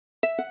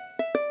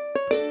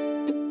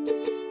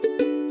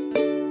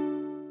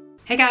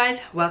Hey guys,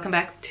 welcome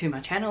back to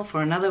my channel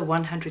for another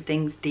 100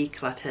 things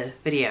declutter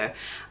video.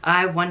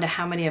 I wonder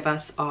how many of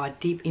us are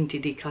deep into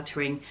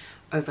decluttering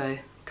over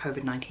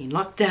COVID-19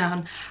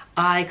 lockdown.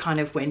 I kind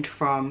of went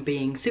from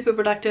being super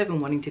productive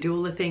and wanting to do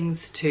all the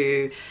things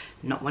to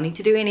not wanting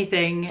to do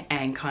anything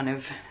and kind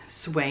of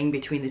swaying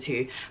between the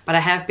two. But I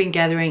have been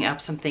gathering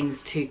up some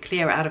things to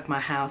clear out of my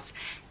house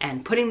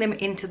and putting them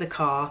into the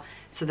car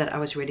so that I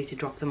was ready to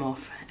drop them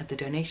off at the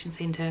donation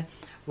center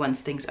once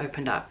things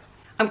opened up.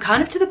 I'm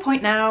kind of to the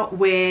point now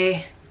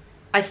where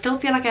I still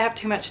feel like I have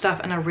too much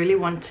stuff and I really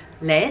want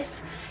less,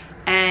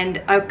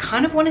 and I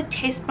kind of want to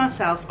test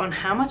myself on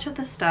how much of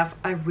the stuff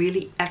I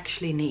really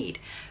actually need,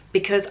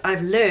 because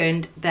I've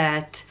learned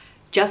that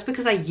just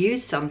because I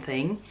use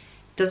something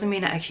doesn't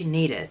mean I actually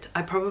need it.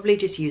 I probably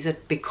just use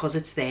it because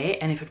it's there,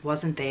 and if it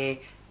wasn't there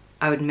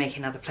I would make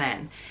another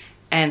plan.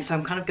 And so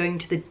I'm kind of going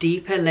to the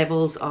deeper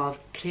levels of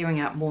clearing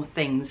out more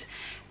things,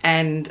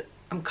 and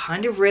I'm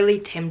kind of really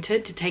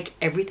tempted to take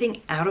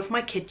everything out of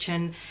my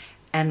kitchen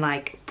and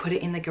like put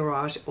it in the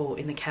garage or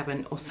in the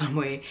cabin or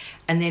somewhere,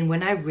 and then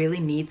when I really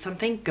need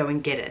something, go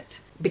and get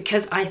it.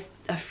 Because I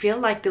feel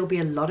like there'll be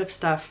a lot of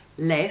stuff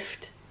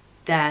left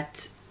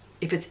that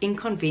if it's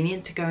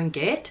inconvenient to go and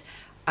get,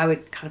 I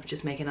would kind of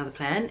just make another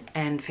plan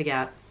and figure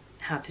out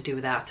how to do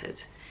without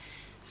it.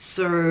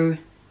 So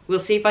we'll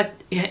see if I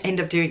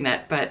end up doing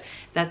that, but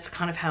that's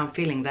kind of how I'm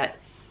feeling, that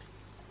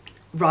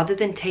rather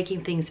than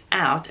taking things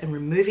out and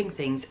removing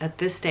things at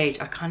this stage,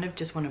 I kind of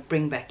just want to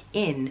bring back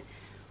in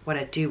what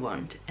I do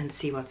want and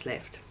see what's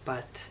left.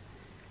 But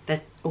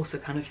that also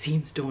kind of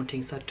seems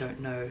daunting, so I don't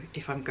know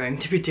if I'm going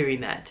to be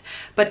doing that.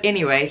 But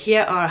anyway,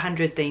 here are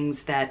 100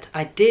 things that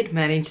I did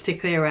manage to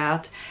clear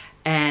out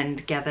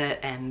and gather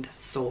and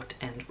sort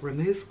and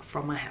remove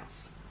from my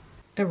house.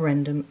 A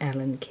random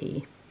Allen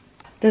key.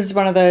 This is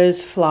one of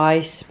those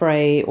fly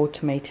spray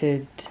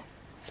automated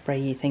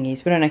spray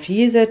thingies. We don't actually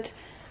use it.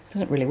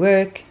 Doesn't really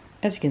work.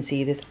 As you can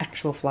see, there's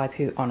actual fly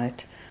poo on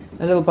it.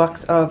 A little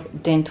box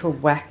of dental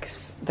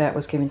wax that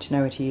was given to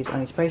Noah to use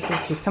on his braces.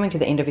 He's coming to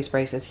the end of his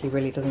braces. He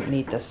really doesn't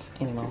need this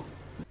anymore.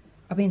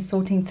 I've been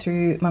sorting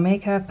through my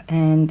makeup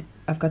and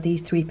I've got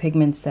these 3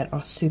 pigments that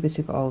are super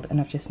old and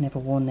I've just never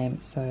worn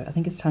them, so I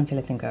think it's time to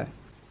let them go.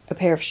 A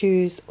pair of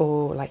shoes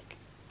or like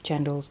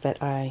jandals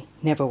that I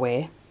never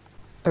wear.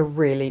 A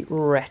really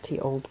ratty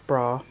old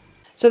bra.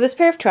 So this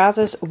pair of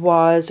trousers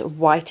was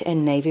white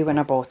and navy when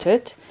I bought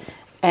it,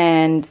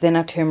 and then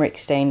I turmeric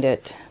stained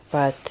it,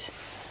 but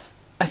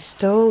I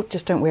still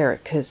just don't wear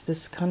it because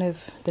this kind of,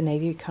 the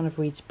navy kind of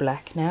reads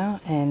black now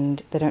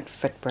and they don't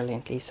fit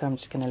brilliantly, so I'm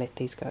just going to let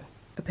these go.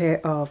 A pair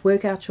of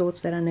workout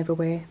shorts that I never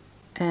wear,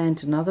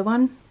 and another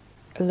one,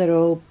 a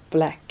little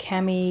black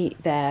cami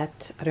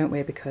that I don't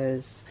wear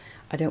because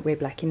I don't wear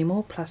black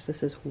anymore, plus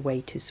this is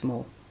way too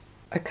small.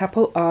 A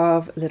couple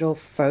of little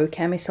faux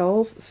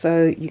camisoles,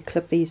 so you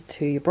clip these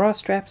to your bra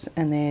straps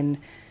and then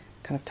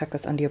kind of tuck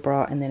this under your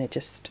bra, and then it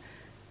just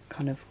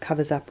kind of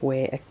covers up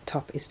where a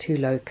top is too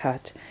low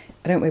cut.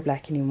 I don't wear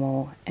black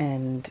anymore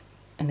and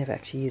I never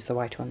actually use the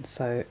white ones,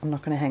 so I'm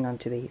not going to hang on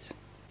to these.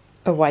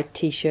 A white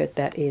t-shirt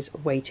that is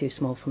way too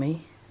small for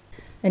me.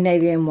 A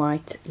navy and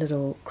white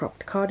little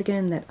cropped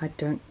cardigan that I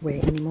don't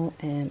wear anymore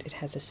and it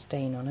has a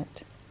stain on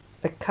it.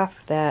 A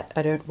cuff that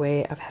I don't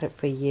wear, I've had it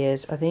for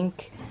years. I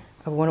think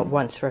I've worn it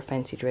once for a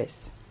fancy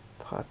dress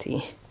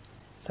party.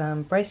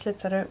 Some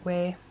bracelets I don't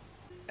wear.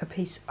 A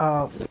piece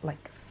of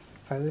like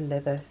faux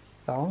leather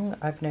thong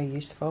I've no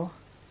use for.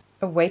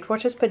 A Weight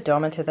Watchers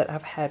pedometer that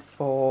I've had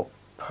for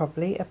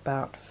probably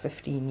about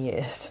 15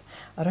 years.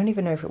 I don't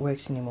even know if it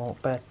works anymore,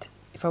 but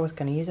if I was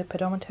going to use a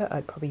pedometer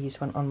I'd probably use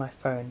one on my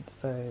phone,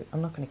 so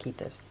I'm not going to keep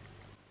this.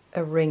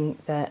 A ring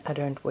that I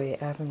don't wear,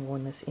 I haven't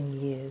worn this in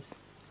years.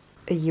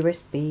 A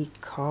USB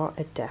car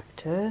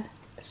adapter.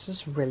 This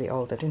is really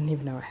old, I didn't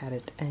even know I had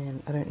it,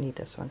 and I don't need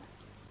this one.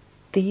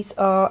 These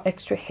are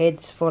extra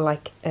heads for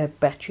like a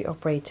battery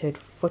operated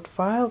foot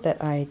file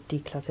that I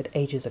decluttered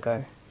ages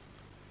ago.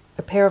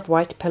 A pair of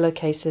white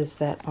pillowcases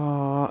that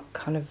are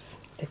kind of,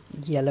 they've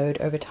yellowed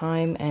over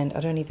time, and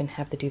I don't even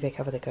have the duvet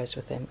cover that goes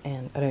with them,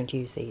 and I don't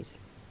use these.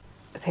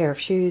 A pair of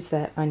shoes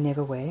that I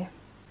never wear.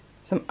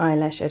 Some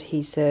eyelash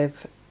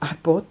adhesive. I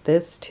bought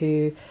this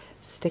to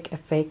stick a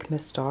fake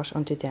moustache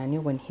onto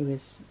Daniel when he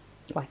was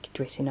like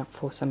dressing up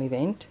for some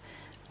event,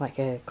 like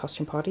a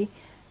costume party,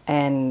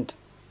 and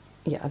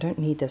yeah, I don't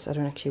need this. I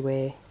don't actually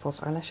wear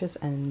false eyelashes,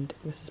 and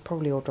this is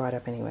probably all dried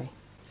up anyway.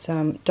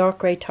 Some dark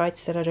grey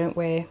tights that I don't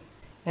wear,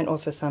 and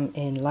also some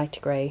in light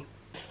grey.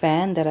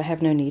 Fan that I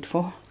have no need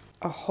for.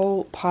 A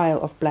whole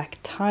pile of black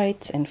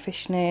tights and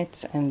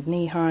fishnets and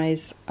knee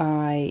highs.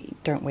 I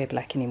don't wear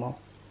black anymore,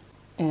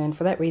 and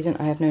for that reason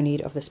I have no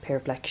need of this pair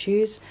of black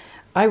shoes.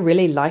 I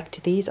really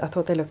liked these. I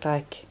thought they looked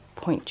like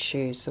point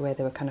shoes, the way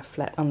they were kind of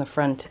flat on the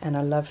front, and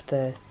I love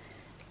the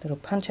little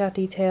punch out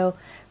detail,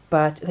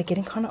 but they're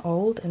getting kind of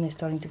old and they're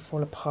starting to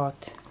fall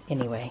apart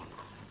anyway.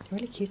 They're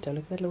really cute though,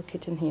 look at that little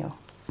kitten heel.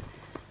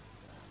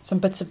 Some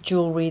bits of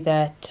jewellery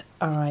that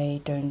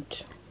I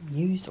don't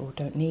use or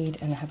don't need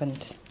and I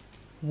haven't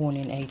worn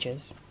in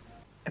ages.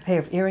 A pair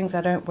of earrings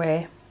I don't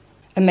wear.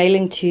 a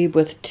mailing tube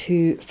with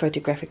 2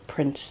 photographic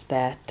prints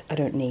that I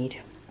don't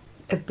need,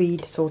 a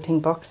bead sorting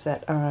box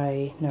that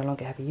I no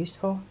longer have a use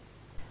for,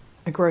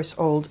 a gross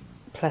old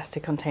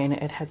plastic container.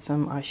 It had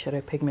some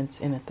eyeshadow pigments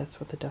in it. That's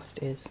what the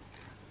dust is.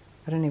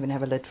 I don't even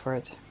have a lid for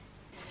it.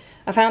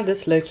 I found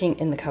this lurking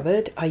in the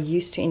cupboard. I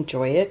used to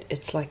enjoy it.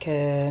 It's like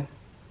a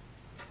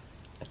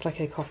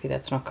coffee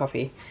that's not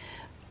coffee,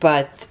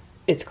 but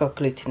it's got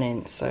gluten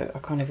in, so I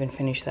can't even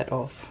finish that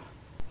off.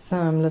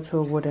 Some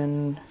little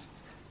wooden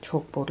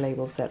chalkboard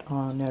labels that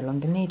are no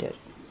longer needed.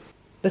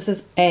 This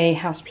is a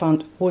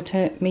houseplant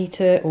water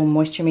meter or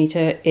moisture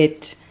meter.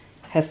 It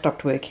has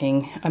stopped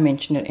working. I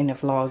mentioned it in a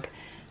vlog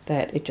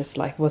that it just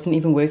like wasn't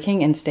even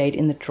working and stayed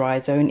in the dry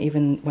zone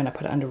even when I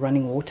put it under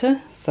running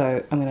water,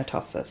 so I'm going to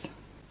toss this.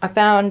 I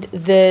found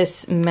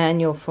this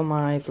manual for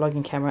my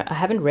vlogging camera. I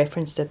haven't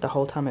referenced it the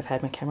whole time I've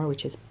had my camera,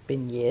 which has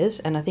been years,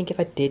 and I think if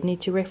I did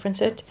need to reference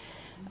it,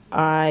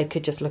 I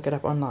could just look it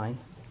up online.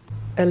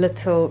 A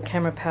little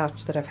camera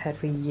pouch that I've had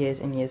for years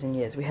and years and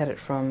years. We had it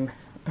from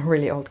a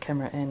really old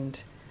camera and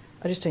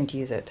I just don't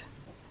use it.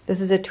 This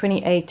is a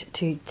 28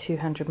 to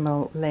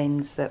 200mm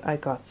lens that I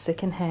got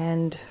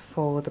secondhand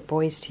for the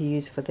boys to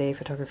use for their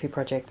photography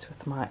projects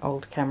with my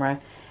old camera.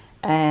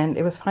 And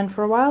it was fine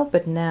for a while,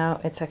 but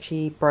now it's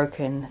actually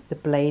broken. The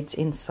blades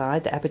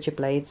inside, the aperture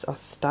blades, are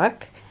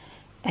stuck,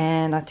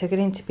 and I took it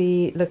in to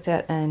be looked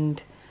at,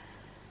 and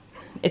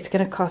it's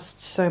going to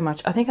cost so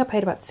much. I think I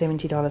paid about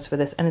 $70 for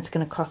this, and it's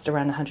going to cost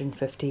around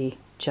 $150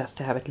 just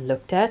to have it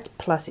looked at,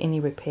 plus any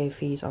repair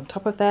fees on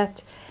top of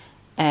that,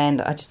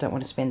 and I just don't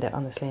want to spend that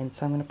on this lens,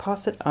 so I'm going to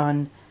pass it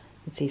on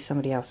and see if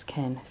somebody else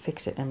can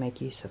fix it and make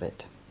use of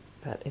it,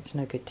 but it's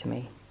no good to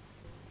me.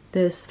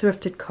 This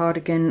thrifted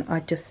cardigan, I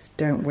just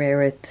don't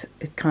wear it.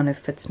 It kind of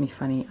fits me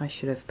funny. I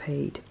should have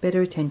paid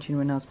better attention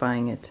when I was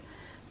buying it.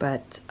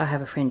 But I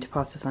have a friend to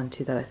pass this on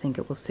to that I think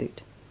it will suit.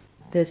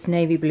 This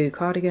navy blue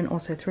cardigan,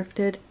 also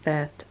thrifted,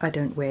 that I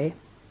don't wear.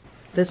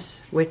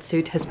 This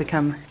wetsuit has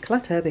become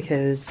clutter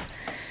because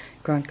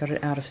Grant got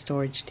it out of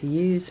storage to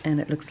use, and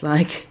it looks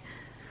like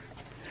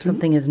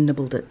something has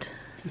nibbled it.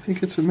 Do you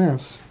think it's a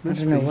mouse? I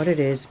don't know what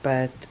it is,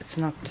 but it's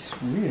not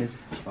weird.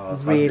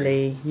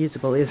 Really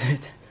usable, is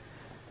it?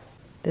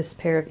 This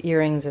pair of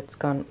earrings, it's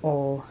gone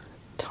all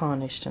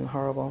tarnished and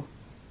horrible.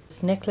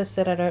 This necklace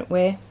that I don't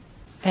wear,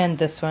 and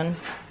this one,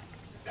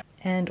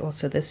 and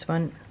also this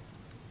one.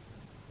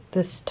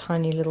 This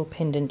tiny little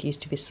pendant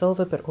used to be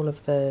silver, but all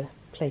of the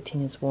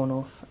plating is worn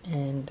off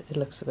and it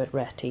looks a bit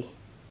ratty.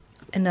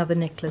 Another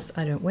necklace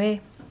I don't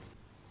wear,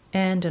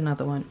 and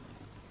another one.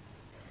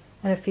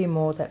 And a few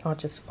more that are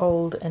just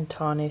old and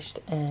tarnished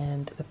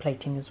and the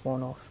plating is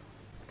worn off.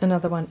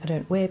 Another one I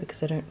don't wear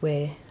because I don't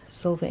wear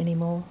silver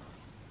anymore.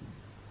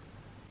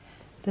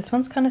 This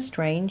one's kind of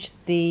strange.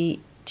 The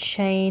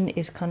chain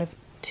is kind of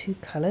 2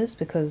 colors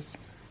because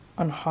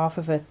on half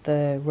of it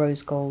the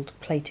rose gold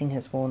plating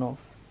has worn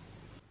off.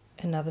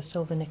 Another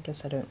silver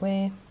necklace I don't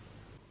wear,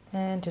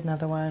 and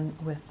another one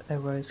with a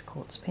rose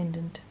quartz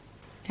pendant,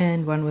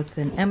 and one with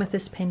an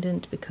amethyst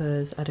pendant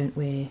because I don't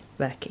wear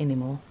black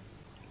anymore.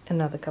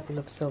 Another couple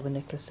of silver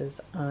necklaces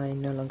I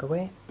no longer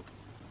wear.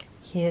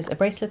 Here's a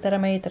bracelet that I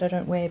made that I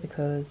don't wear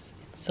because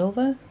it's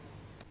silver,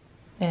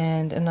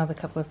 and another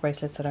couple of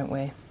bracelets I don't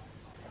wear.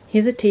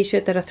 Here's a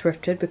t-shirt that I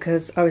thrifted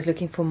because I was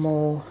looking for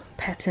more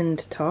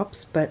patterned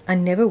tops, but I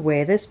never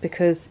wear this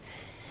because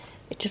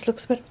it just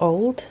looks a bit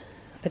old.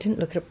 I didn't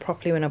look at it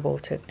properly when I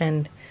bought it,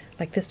 and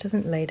like this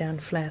doesn't lay down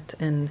flat,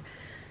 and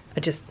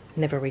I just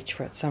never reach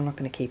for it, so I'm not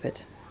going to keep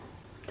it.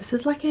 This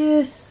is like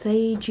a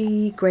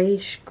sagey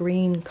greyish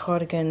green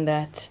cardigan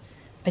that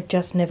I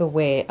just never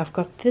wear. I've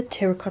got the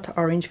terracotta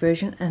orange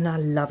version and I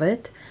love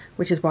it,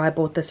 which is why I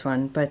bought this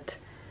one, but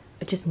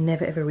I just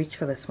never ever reach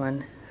for this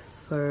one,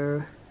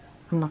 so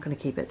I'm not going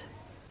to keep it.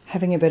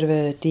 Having a bit of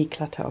a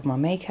declutter of my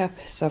makeup,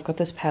 so I've got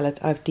this palette.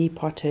 I've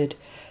depotted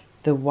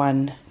the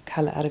one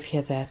colour out of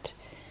here that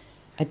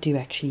I do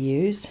actually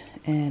use,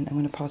 and I'm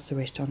going to pass the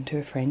rest on to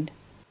a friend.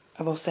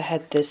 I've also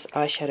had this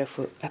eyeshadow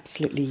for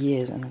absolutely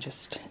years, and I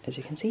just, as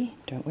you can see,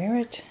 don't wear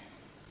it.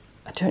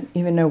 I don't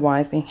even know why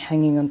I've been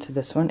hanging on to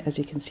this one. As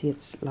you can see,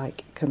 it's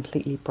like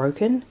completely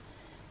broken,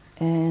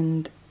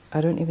 and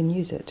I don't even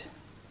use it.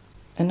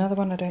 Another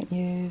one I don't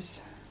use.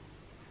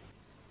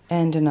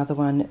 And another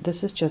one.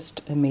 This is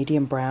just a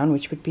medium brown,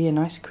 which would be a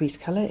nice crease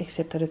colour,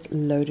 except that it's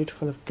loaded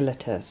full of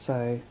glitter,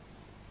 so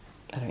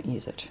I don't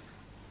use it.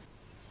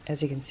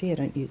 As you can see, I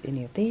don't use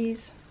any of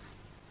these,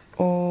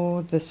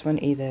 or this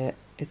one either.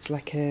 It's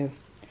like a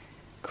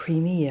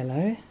creamy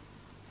yellow,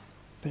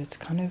 but it's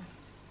kind of,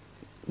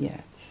 yeah,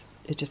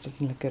 it just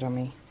doesn't look good on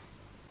me.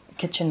 A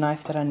kitchen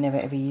knife that I never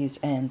ever use,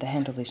 and the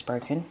handle is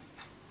broken.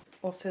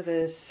 Also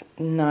this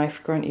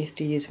knife Grant used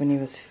to use when he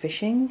was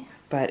fishing,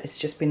 but it's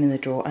just been in the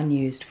drawer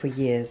unused for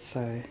years,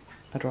 so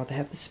I'd rather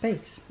have the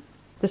space.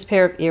 This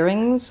pair of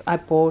earrings I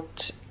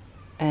bought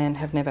and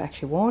have never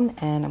actually worn,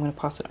 and I'm going to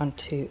pass it on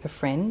to a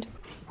friend.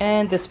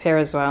 And this pair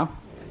as well.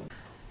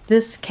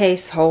 This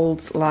case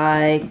holds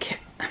like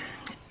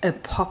a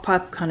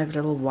pop-up kind of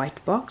little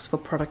white box for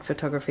product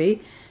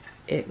photography.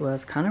 It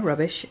was kind of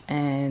rubbish,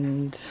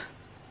 and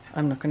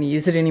I'm not going to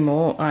use it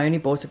anymore. I only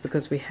bought it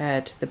because we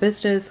had the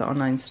visitors, the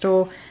online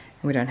store,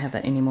 and we don't have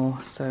that anymore,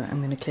 so I'm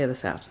going to clear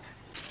this out.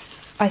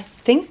 I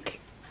think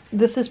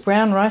this is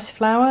brown rice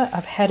flour.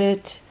 I've had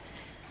it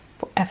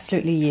for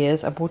absolutely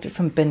years. I bought it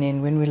from Bin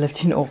In when we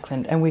lived in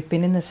Auckland, and we've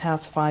been in this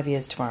house 5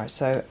 years tomorrow,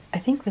 so I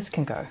think this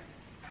can go.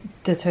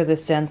 Ditto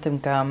this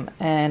xanthan gum,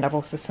 and I've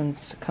also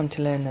since come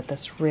to learn that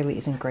this really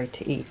isn't great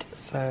to eat,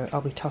 so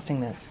I'll be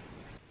tossing this.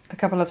 A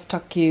couple of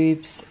stock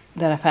cubes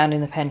that I found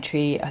in the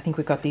pantry. I think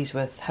we got these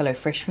with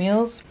HelloFresh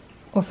meals.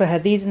 Also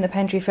had these in the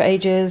pantry for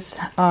ages.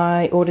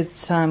 I ordered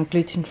some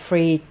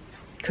gluten-free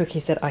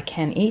cookies that I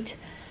can eat,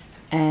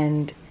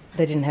 and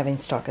they didn't have in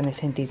stock, and they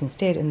sent these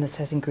instead, and this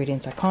has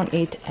ingredients I can't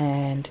eat,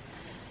 and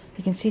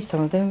you can see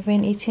some of them have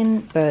been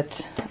eaten,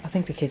 but I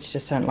think the kids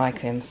just don't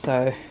like them,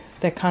 so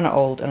they're kind of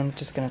old, and I'm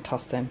just going to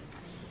toss them.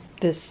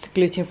 This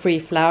gluten-free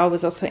flour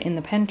was also in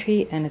the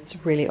pantry, and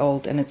it's really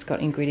old, and it's got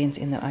ingredients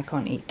in that I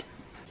can't eat.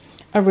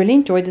 I really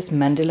enjoyed this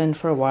mandolin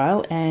for a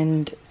while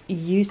and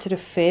used it a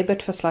fair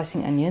bit for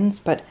slicing onions,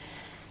 but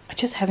I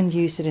just haven't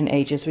used it in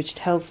ages, which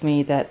tells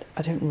me that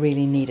I don't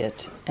really need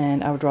it,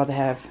 and I would rather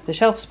have the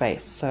shelf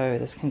space, so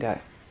this can go.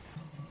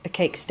 A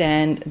cake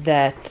stand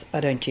that I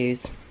don't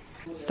use.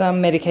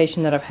 Some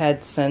medication that I've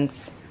had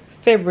since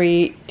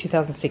February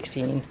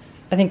 2016.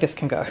 I think this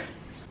can go.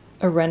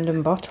 A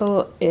random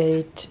bottle.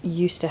 It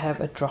used to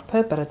have a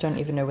dropper, but I don't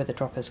even know where the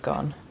dropper's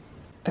gone.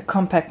 A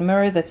compact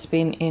mirror that's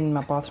been in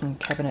my bathroom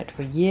cabinet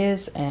for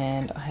years,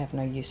 and I have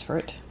no use for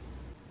it.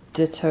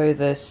 Ditto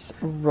this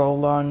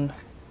roll-on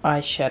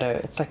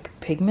eyeshadow. It's like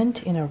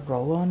pigment in a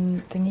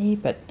roll-on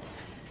thingy, but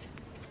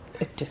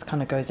it just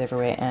kind of goes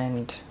everywhere,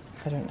 and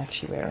I don't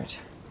actually wear it.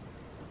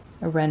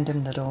 A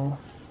random little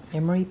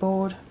emery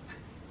board.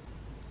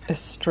 A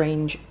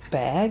strange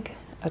bag.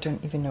 I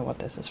don't even know what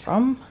this is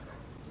from.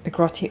 A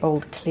grotty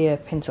old clear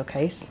pencil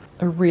case.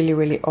 A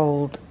really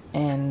old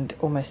and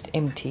almost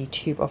empty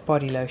tube of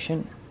body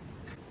lotion.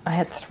 I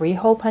had 3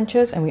 hole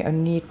punches and we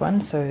only need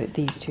 1, so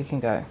these 2 can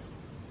go.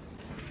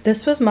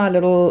 This was my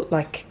little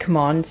like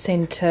command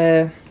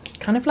center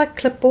kind of like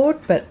clipboard,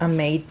 but I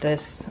made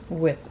this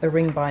with a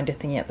ring binder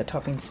thingy at the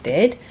top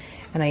instead,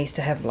 and I used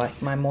to have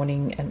like my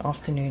morning and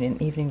afternoon and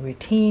evening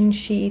routine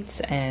sheets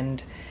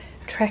and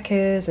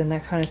trackers and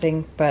that kind of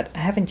thing, but I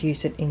haven't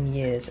used it in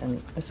years,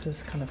 and this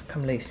has kind of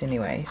come loose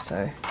anyway,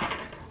 so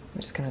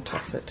I'm just going to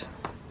toss it.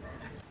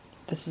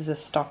 This is a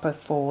stopper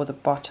for the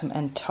bottom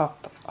and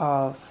top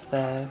of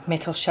the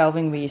metal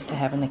shelving we used to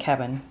have in the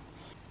cabin.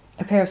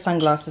 A pair of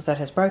sunglasses that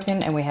has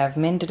broken, and we have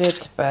mended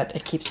it, but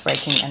it keeps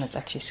breaking and it's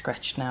actually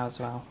scratched now as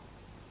well.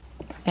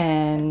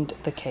 And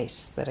the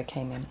case that it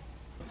came in.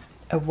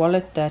 A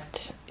wallet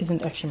that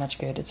isn't actually much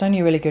good. It's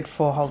only really good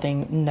for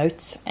holding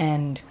notes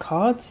and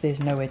cards. There's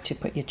nowhere to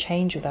put your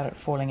change without it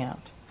falling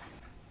out.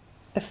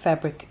 A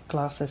fabric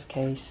glasses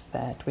case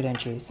that we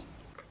don't use.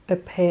 A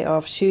pair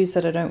of shoes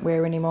that I don't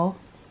wear anymore.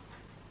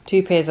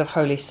 2 pairs of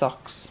holey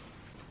socks.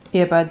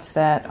 Earbuds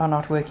that are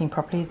not working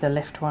properly. The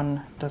left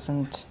one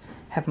doesn't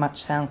have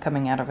much sound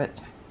coming out of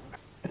it.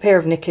 A pair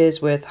of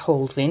knickers with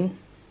holes in.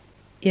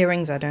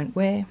 Earrings I don't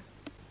wear.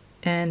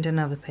 And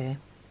another pair.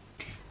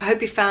 I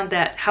hope you found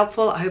that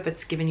helpful. I hope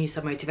it's given you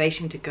some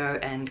motivation to go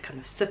and kind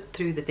of sift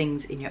through the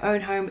things in your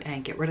own home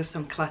and get rid of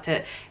some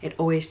clutter. It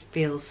always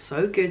feels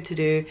so good to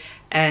do,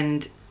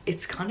 and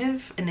it's kind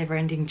of a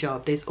never-ending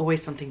job. There's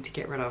always something to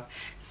get rid of.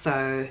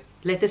 So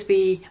let this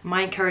be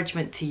my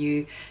encouragement to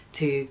you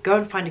to go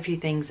and find a few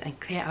things and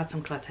clear out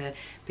some clutter,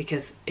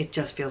 because it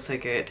just feels so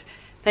good.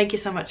 Thank you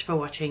so much for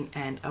watching,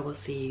 and I will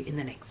see you in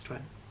the next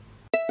one.